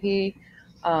PPP.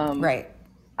 Right.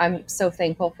 I'm so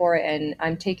thankful for it, and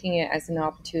I'm taking it as an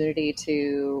opportunity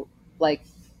to like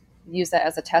use that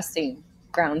as a testing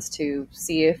grounds to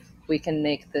see if we can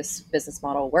make this business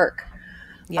model work.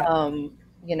 Yeah.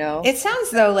 It sounds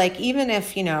though like even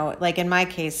if, like in my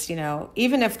case,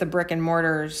 even if the brick and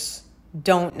mortars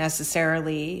don't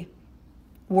necessarily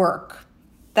work,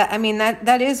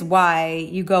 that is why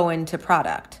you go into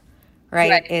product,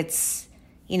 right? It's,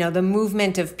 the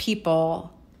movement of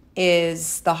people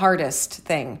is the hardest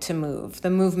thing to move. The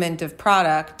movement of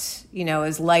product,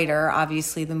 is lighter.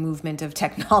 Obviously, the movement of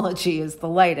technology is the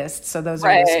lightest. So those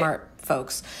are the smart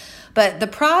folks. But the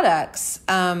products,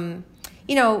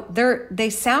 they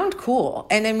sound cool.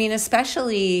 And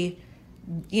especially,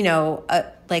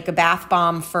 like a bath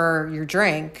bomb for your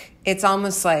drink. It's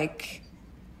almost like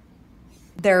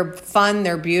they're fun.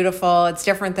 They're beautiful. It's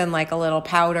different than like a little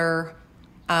powder.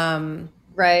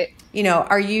 Right.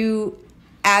 Are you,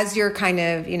 as you're kind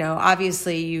of,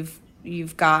 obviously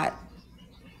you've got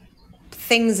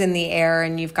things in the air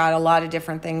and you've got a lot of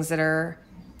different things that are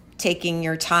taking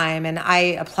your time. And I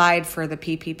applied for the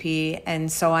PPP.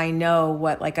 And so I know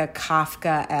what like a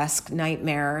Kafka-esque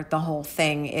nightmare the whole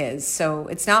thing is. So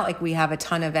it's not like we have a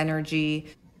ton of energy.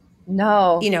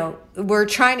 No. We're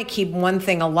trying to keep one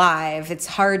thing alive. It's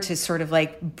hard to sort of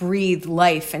like breathe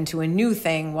life into a new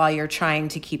thing while you're trying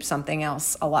to keep something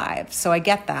else alive. So I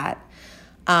get that.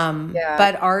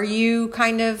 But are you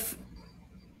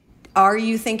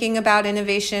thinking about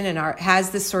innovation, and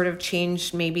has this sort of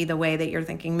changed maybe the way that you're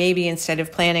thinking? Maybe instead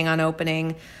of planning on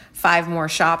opening 5 more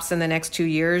shops in the next 2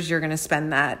 years, you're going to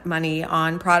spend that money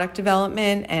on product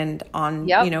development and on,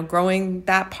 growing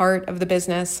that part of the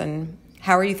business. And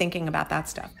how are you thinking about that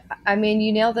stuff?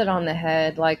 You nailed it on the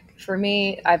head. Like for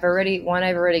me, I've already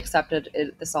accepted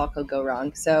it, this all could go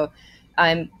wrong. So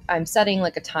I'm setting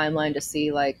like a timeline to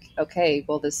see like, okay,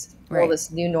 will this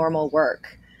new normal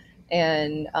work?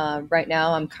 And right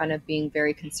now I'm kind of being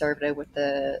very conservative with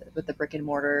the brick and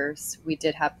mortars. We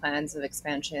did have plans of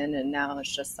expansion, and now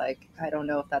it's just like, I don't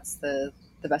know if that's the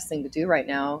best thing to do right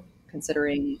now,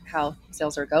 considering how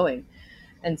sales are going.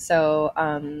 And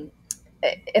so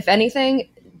if anything,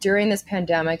 during this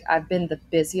pandemic, I've been the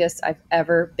busiest I've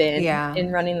ever been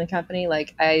in running the company.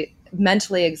 Like I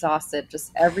mentally exhausted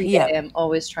just every day. I'm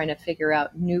always trying to figure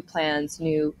out new plans,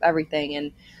 new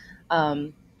everything.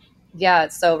 And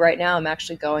so right now I'm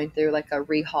actually going through like a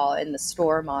rehaul in the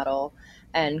store model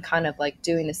and kind of like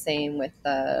doing the same with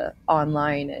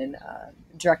online and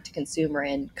direct to consumer,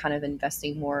 and kind of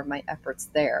investing more of my efforts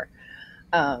there.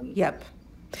 Yeah.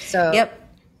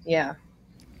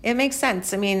 It makes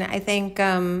sense. I think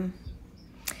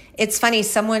it's funny.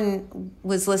 Someone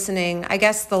was listening, I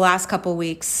guess the last couple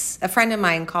weeks, a friend of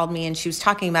mine called me and she was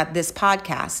talking about this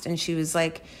podcast, and she was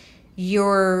like,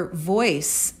 your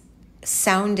voice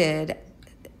sounded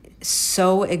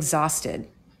so exhausted.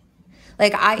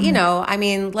 Like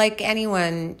like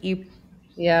anyone,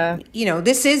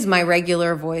 this is my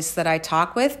regular voice that I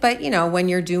talk with, but when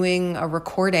you're doing a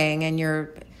recording and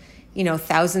you're,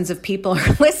 thousands of people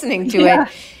are listening to it,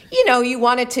 you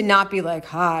want it to not be like,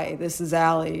 hi, this is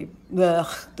Allie, the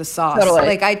sauce. Totally.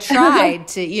 Like I tried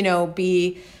to,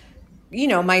 be,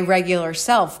 my regular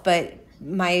self, but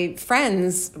my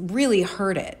friends really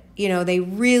heard it. They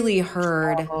really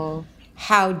heard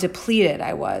how depleted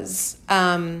I was.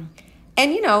 And,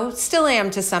 still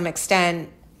am to some extent.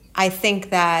 I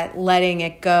think that letting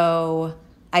it go,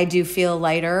 I do feel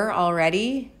lighter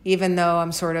already, even though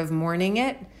I'm sort of mourning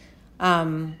it.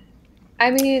 But,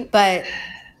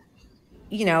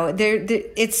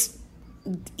 it's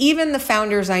even the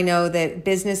founders I know that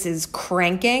business is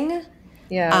cranking.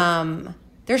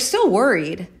 They're still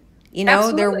worried.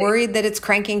 Absolutely. They're worried that it's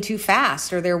cranking too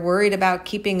fast, or they're worried about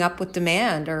keeping up with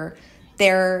demand, or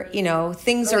they're,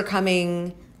 things are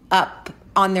coming up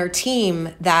on their team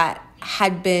that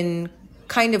had been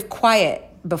kind of quiet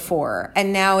before.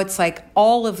 And now it's like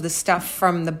all of the stuff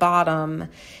from the bottom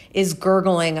is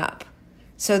gurgling up.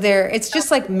 So it's just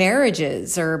like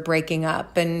marriages are breaking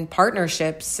up, and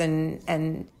partnerships,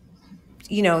 and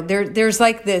there's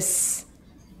like this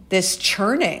this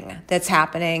churning that's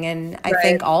happening. And I Right.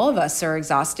 think all of us are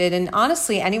exhausted. And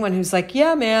honestly, anyone who's like,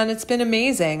 yeah, man, it's been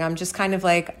amazing, I'm just kind of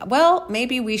like, well,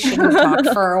 maybe we shouldn't talk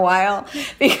for a while,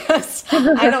 because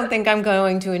I don't think I'm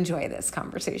going to enjoy this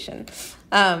conversation.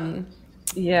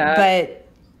 Yeah. But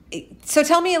so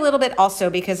tell me a little bit also,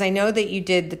 because I know that you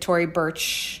did the Tory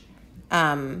Burch.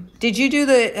 Did you do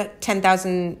the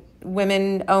 10,000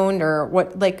 women owned, or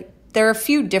what? Like, there are a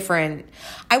few different.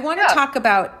 I want to talk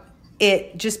about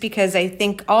it just because I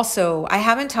think also I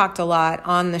haven't talked a lot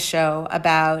on the show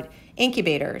about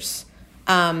incubators.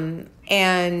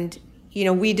 And, you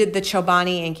know, we did the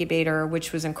Chobani incubator,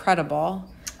 which was incredible.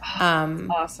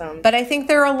 Awesome. But I think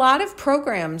there are a lot of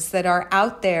programs that are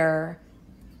out there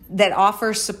that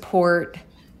offer support,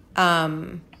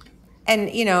 and,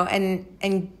 you know,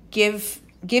 and give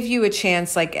you a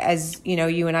chance, like, as, you know,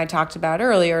 you and I talked about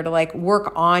earlier, to like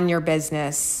work on your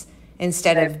business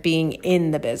instead of being in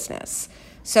the business.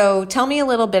 So tell me a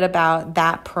little bit about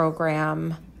that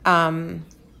program, and,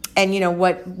 you know,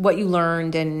 what you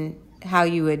learned and how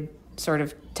you would sort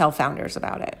of tell founders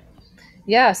about it.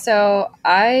 Yeah, so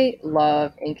I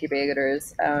love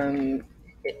incubators. The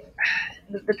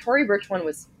Tory Burch one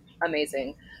was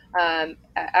amazing.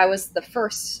 I was the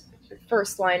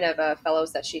first line of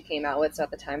fellows that she came out with. So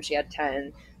at the time she had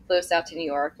 10, flew us out to New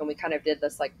York, and we kind of did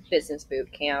this like business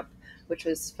boot camp, which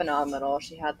was phenomenal.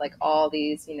 She had like all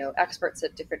these, you know, experts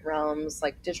at different realms,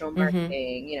 like digital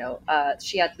marketing, you know,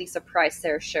 she had Lisa Price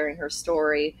there sharing her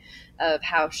story of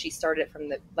how she started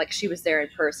from like she was there in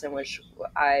person, which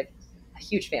I'm a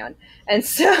huge fan. And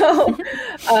so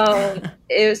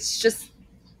it was just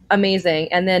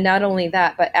amazing. And then not only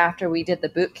that, but after we did the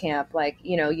boot camp, like,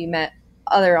 you know, you met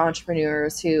other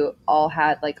entrepreneurs who all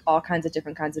had like all kinds of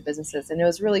different kinds of businesses. And it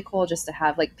was really cool just to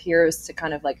have like peers to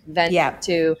kind of like vent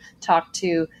to, talk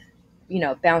to, you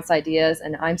know, bounce ideas.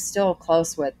 And I'm still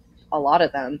close with a lot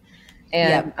of them.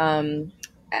 And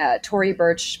Tory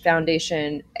Burch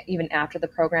Foundation, even after the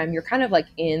program, you're kind of like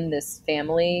in this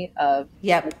family of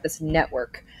this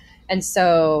network. And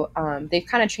so they've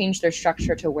kind of changed their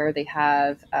structure to where they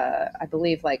have, I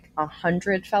believe, like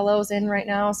 100 fellows in right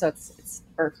now. So it's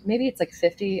or maybe it's like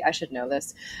 50. I should know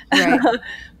this. Right.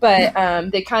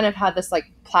 But they kind of had this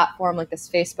like platform, like this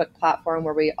Facebook platform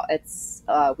where we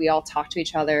all talk to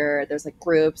each other. There's like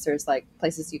groups, there's like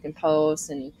places you can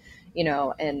post, and, you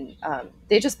know, and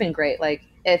they've just been great. Like,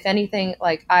 if anything,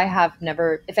 like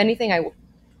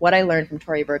what I learned from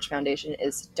Tory Burch Foundation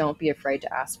is don't be afraid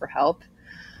to ask for help.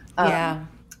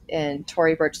 And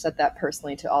Tory Burch said that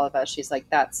personally to all of us. She's like,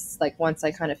 that's like, once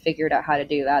I kind of figured out how to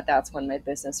do that, that's when my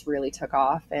business really took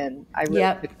off. And I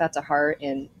really took that to heart.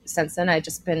 And since then, I've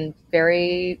just been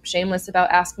very shameless about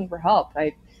asking for help.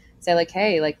 I say like,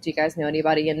 hey, like, do you guys know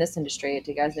anybody in this industry?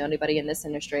 Do you guys know anybody in this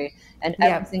industry? And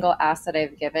every single ask that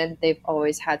I've given, they've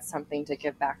always had something to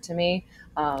give back to me.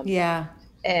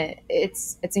 And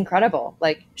it's incredible.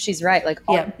 Like, she's right. Like,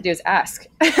 all you have to do is ask.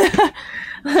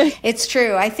 It's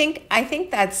true. I think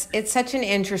it's such an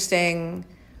interesting,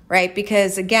 right?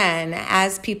 Because again,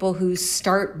 as people who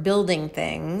start building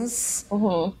things,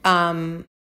 we're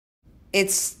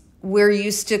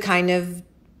used to kind of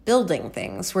building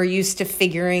things. We're used to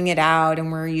figuring it out,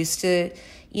 and we're used to,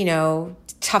 you know,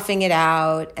 toughing it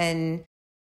out, and,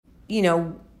 you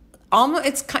know,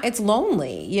 almost it's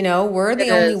lonely, you know, we're the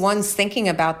only ones thinking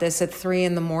about this at 3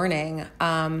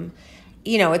 a.m.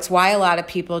 You know, it's why a lot of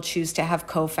people choose to have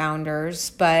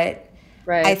co-founders, but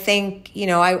I think, you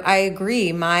know, I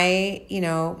agree.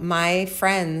 My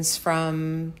friends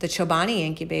from the Chobani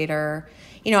incubator,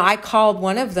 you know, I called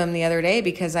one of them the other day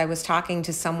because I was talking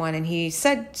to someone, and he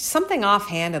said something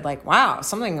offhanded, like, wow,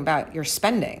 something about your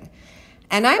spending.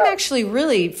 And I'm actually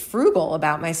really frugal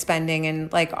about my spending,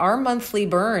 and like our monthly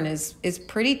burn is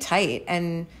pretty tight.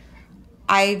 And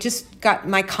I just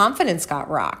my confidence got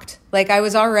rocked. Like, I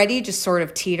was already just sort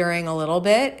of teetering a little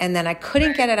bit, and then I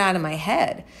couldn't get it out of my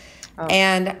head.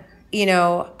 And, you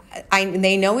know,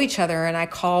 they know each other, and I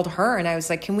called her and I was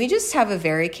like, can we just have a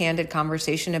very candid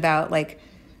conversation about like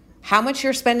how much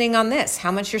you're spending on this,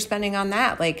 how much you're spending on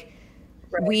that? Like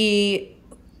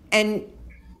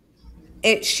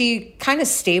she kind of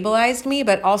stabilized me,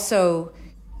 but also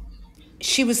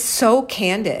she was so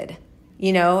candid,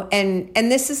 you know, and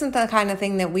this isn't the kind of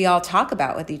thing that we all talk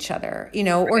about with each other, you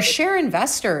know, or share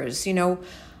investors. You know,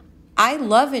 I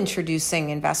love introducing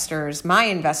my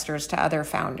investors to other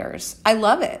founders. I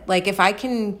love it. Like, if I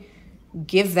can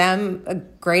give them a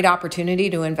great opportunity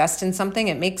to invest in something,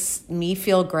 it makes me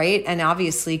feel great. And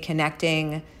obviously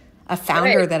connecting a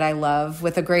founder that I love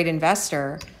with a great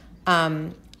investor.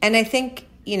 And I think,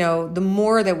 you know, the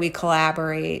more that we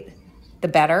collaborate, the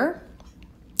better.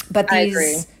 But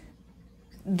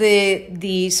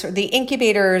the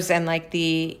incubators and like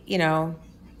the, you know,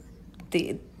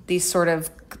 these sort of,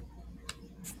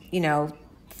 you know,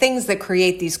 things that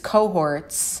create these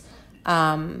cohorts,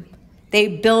 they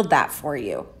build that for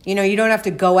you. You know, you don't have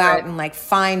to go out and like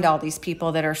find all these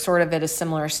people that are sort of at a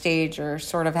similar stage or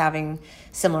sort of having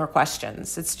similar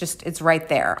questions. It's right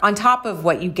there on top of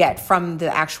what you get from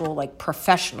the actual like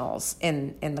professionals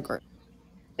in the group.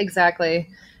 Exactly.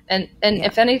 And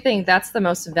if anything, that's the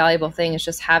most valuable thing, is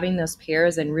just having those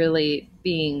peers and really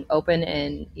being open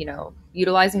and, you know,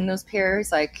 utilizing those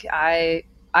peers. Like I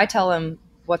tell them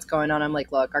what's going on. I'm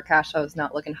like, look, our cash flow is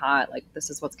not looking hot. Like, this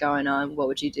is what's going on. What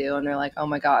would you do? And they're like, oh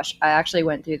my gosh, I actually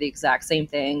went through the exact same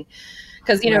thing.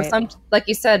 Because, you know, like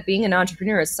you said, being an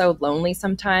entrepreneur is so lonely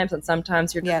sometimes. And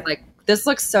sometimes you're just like, this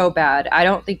looks so bad. I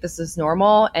don't think this is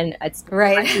normal. And it's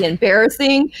really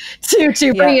embarrassing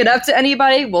to bring it up to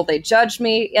anybody. Will they judge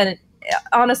me? And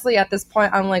honestly, at this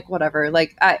point, I'm like, whatever.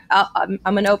 Like,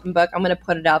 I'm an open book. I'm going to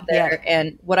put it out there. Yeah.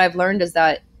 And what I've learned is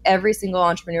that every single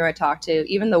entrepreneur I talk to,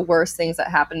 even the worst things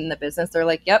that happen in the business, they're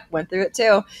like, yep, went through it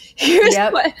too. Here's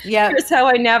how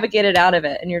I navigated out of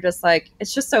it. And you're just like,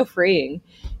 it's just so freeing,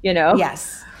 you know?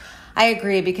 Yes. I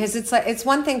agree, because it's like, it's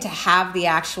one thing to have the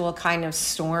actual kind of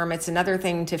storm. It's another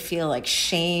thing to feel like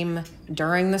shame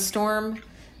during the storm.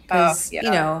 Because, you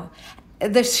know,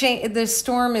 the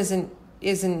storm isn't,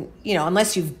 you know,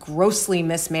 unless you've grossly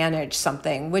mismanaged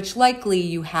something, which likely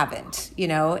you haven't, you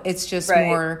know, it's just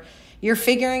more, you're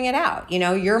figuring it out. You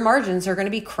know, your margins are going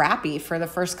to be crappy for the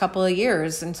first couple of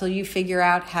years until you figure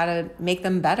out how to make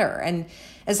them better. And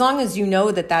as long as you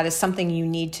know that that is something you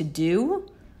need to do,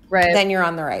 then you're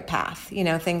on the right path, you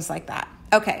know, things like that.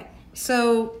 Okay.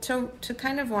 So to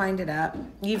kind of wind it up,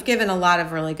 you've given a lot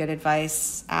of really good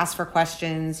advice. Ask for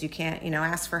questions. You can't, you know,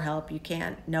 ask for help. You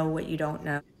can't know what you don't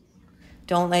know.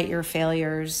 Don't let your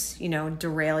failures, you know,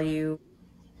 derail you.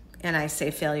 And I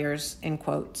say failures in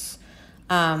quotes.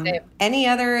 Any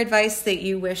other advice that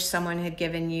you wish someone had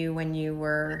given you when you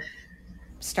were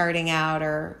starting out,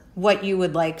 or what you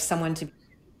would like someone to be?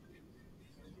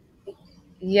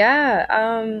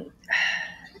 Yeah.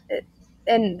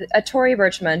 And a Tory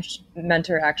Burch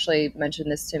mentor actually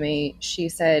mentioned this to me. She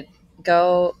said,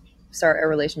 go start a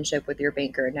relationship with your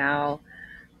banker now.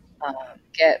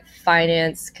 Get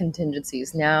finance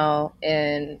contingencies now.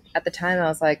 And at the time I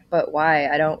was like, but why?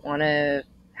 I don't want to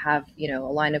have, you know,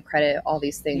 a line of credit, all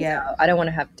these things out. I don't want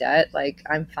to have debt. Like,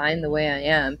 I'm fine the way I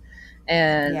am.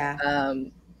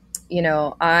 And, you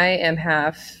know, I am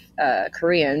half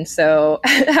Korean, so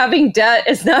having debt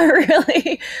is not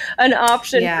really an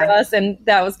option for us. And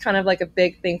that was kind of like a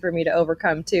big thing for me to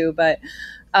overcome too. But,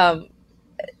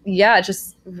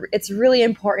 just, it's really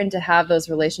important to have those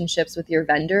relationships with your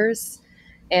vendors.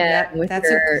 And that's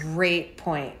a great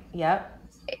point. Yep.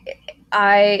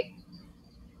 I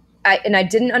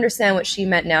didn't understand what she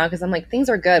meant now, because I'm like, things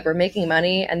are good, we're making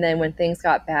money. And then when things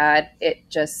got bad, I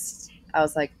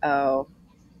was like, oh,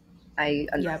 I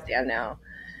understand now.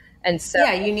 And so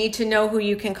you need to know who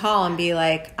you can call and be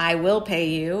like, I will pay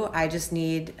you. I just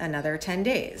need another 10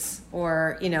 days.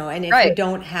 Or, you know, and if you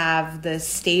don't have the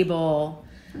stable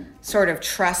sort of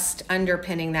trust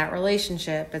underpinning that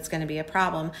relationship, it's going to be a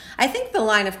problem. I think the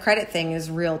line of credit thing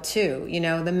is real too. You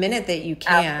know, the minute that you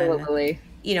can,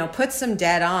 you know, put some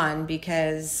debt on,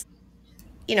 because,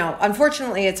 you know,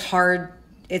 unfortunately it's hard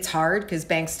because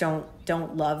banks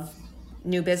don't love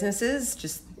new businesses,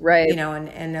 just, you know,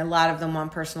 and a lot of them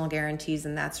want personal guarantees,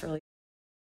 and that's really,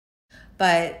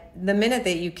 but the minute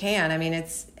that you can, I mean,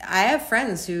 I have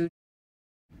friends who,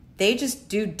 they just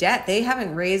do debt. They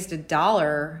haven't raised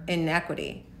 $1 in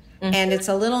equity. Mm-hmm. And it's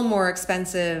a little more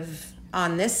expensive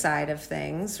on this side of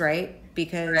things, right?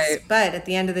 Because, but at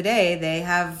the end of the day, they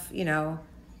have, you know,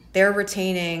 they're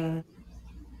retaining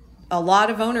a lot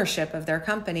of ownership of their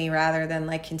company rather than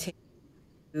like continue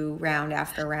round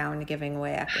after round giving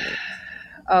away equity.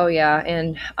 Oh yeah.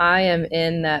 And I am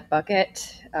in that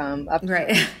bucket. I have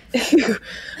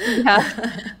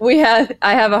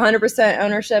 100%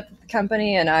 ownership of the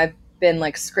company, and I've been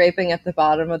like scraping at the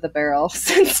bottom of the barrel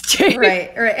since day.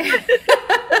 Right.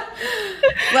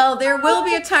 Well, there will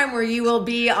be a time where you will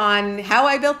be on how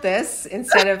I built this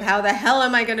instead of how the hell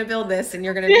am I going to build this, and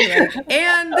you're going to be like,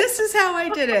 and this is how I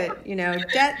did it. You know,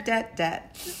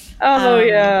 debt. Oh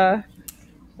yeah.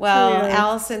 Well,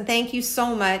 Allison, thank you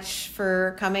so much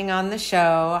for coming on the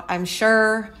show. I'm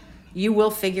sure you will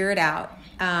figure it out,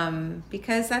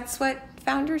 because that's what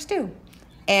founders do.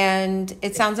 And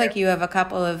it sounds like you have a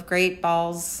couple of great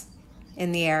balls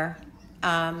in the air.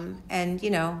 And, you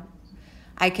know,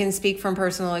 I can speak from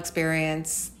personal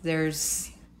experience. It's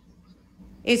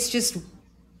just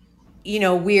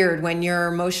weird when your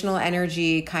emotional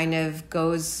energy kind of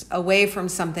goes away from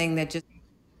something that just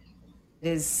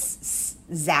is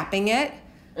zapping it.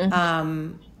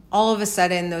 All of a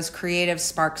sudden those creative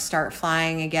sparks start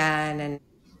flying again and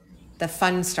the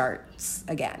fun starts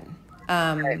again.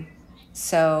 Right.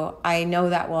 So I know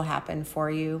that will happen for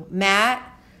you. Matt,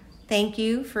 thank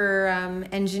you for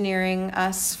engineering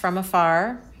us from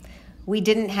afar. We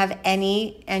didn't have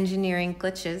any engineering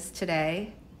glitches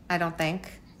today, I don't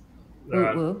think.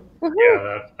 Woo.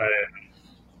 Yeah,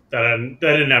 that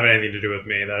didn't have anything to do with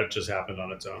me. That just happened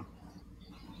on its own.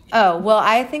 Oh, well,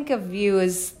 I think of you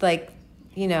as like,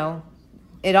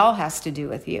 it all has to do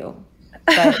with you.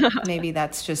 But maybe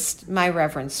that's just my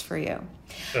reverence for you.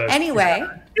 Anyway,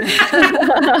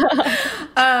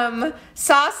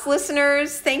 Sauce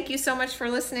listeners, thank you so much for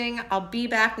listening. I'll be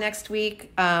back next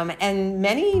week, and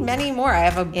many, many more. I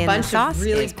have a bunch of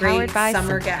really great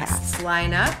summer guests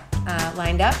lined up.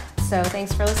 So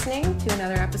thanks for listening to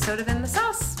another episode of In the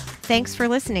Sauce. Thanks for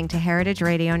listening to Heritage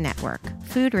Radio Network,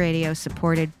 food radio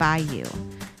supported by you.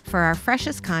 For our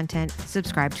freshest content,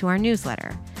 subscribe to our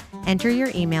newsletter. Enter your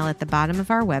email at the bottom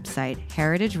of our website,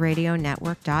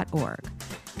 heritageradionetwork.org.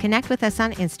 Connect with us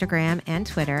on Instagram and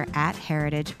Twitter at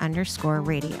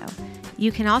heritage_radio.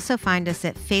 You can also find us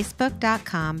at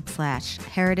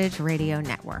facebook.com/Heritage Radio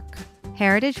Network.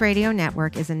 Heritage Radio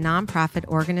Network is a nonprofit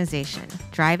organization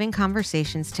driving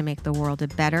conversations to make the world a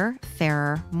better,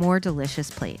 fairer, more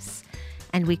delicious place.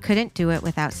 And we couldn't do it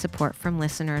without support from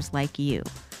listeners like you.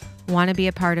 Want to be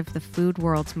a part of the food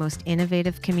world's most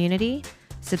innovative community?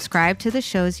 Subscribe to the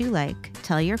shows you like,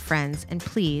 tell your friends, and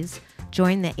please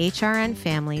join the HRN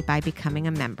family by becoming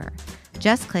a member.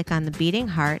 Just click on the beating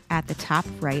heart at the top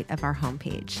right of our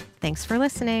homepage. Thanks for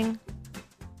listening.